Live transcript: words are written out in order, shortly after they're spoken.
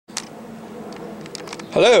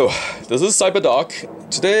Hello, this is CyberDoc.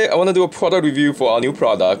 Today I want to do a product review for our new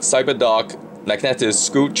product, CyberDoc Magnetized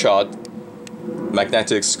Screw Chart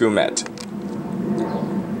Magnetic Screw Mat.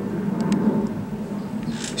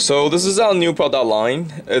 So this is our new product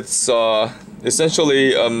line. It's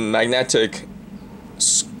essentially a magnetic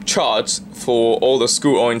chart for all the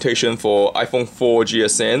screw orientation for iPhone 4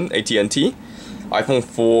 GSM, AT&T, iPhone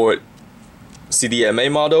 4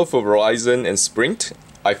 CDMA model for Verizon and Sprint,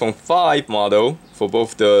 iPhone 5 model for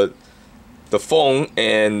both the phone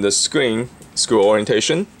and the screen screw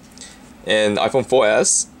orientation, and iPhone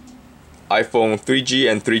 4S, iPhone 3G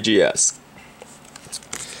and 3GS.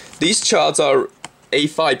 These charts are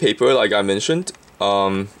A5 paper, like I mentioned.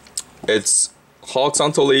 It's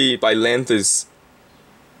horizontally by length is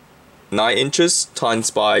 9 inches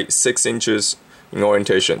times by 6 inches in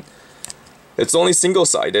orientation. It's only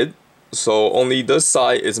single-sided, so only this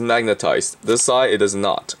side is magnetized. This side it is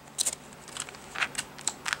not.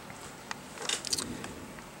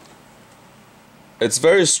 It's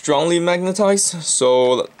very strongly magnetized,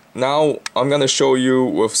 so now I'm gonna show you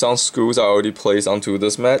with some screws I already placed onto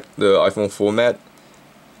this mat, the iPhone 4 mat.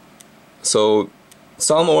 So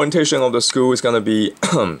some orientation of the screw is gonna be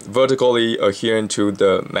vertically adherent to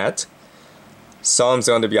the mat. Some's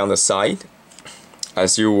gonna be on the side,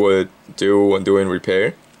 as you would do when doing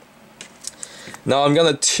repair. Now I'm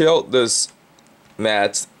gonna tilt this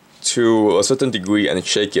mat to a certain degree and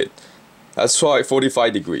shake it. Let's try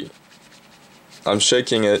 45 degree. I'm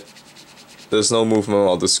shaking it. There's no movement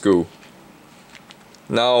of the screw.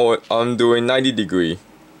 Now I'm doing 90 degree.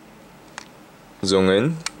 Zoom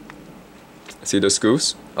in. See the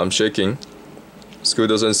screws? I'm shaking. Screw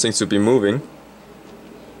doesn't seem to be moving,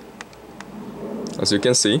 as you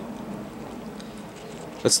can see.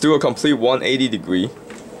 Let's do a complete 180 degree.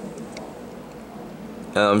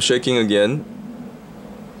 And I'm shaking again.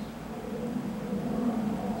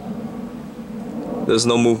 There's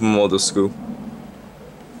no movement of the screw.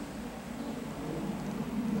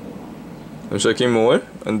 I'm shaking more,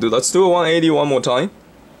 and let's do a 180 one more time.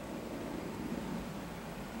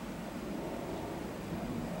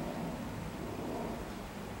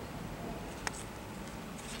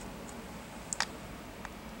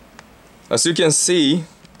 As you can see,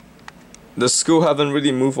 the screw haven't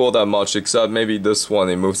really moved all that much, except maybe this one,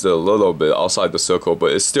 it moves a little bit outside the circle,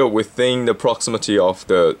 but it's still within the proximity of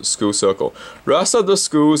the screw circle. Rest of the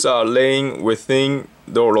screws are laying within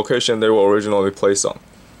the location they were originally placed on.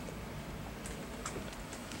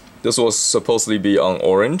 This was supposedly be on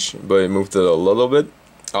orange, but it moved it a little bit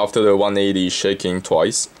after the 180 shaking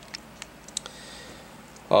twice.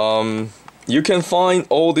 You can find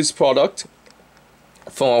all this product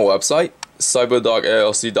from our website, CyberDoc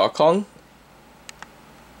LLC.com.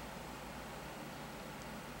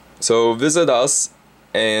 So visit us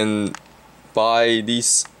and buy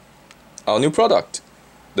our new product,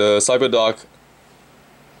 the CyberDoc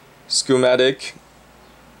Screwmatic,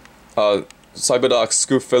 CyberDoc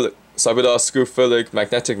ScrewPhilic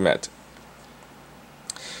Magnetic Mat.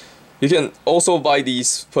 You can also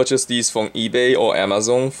purchase these from eBay or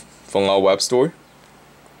Amazon from our web store.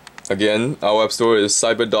 Again, our web store is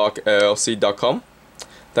CyberDocLLC.com.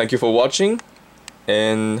 Thank you for watching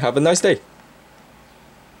and have a nice day.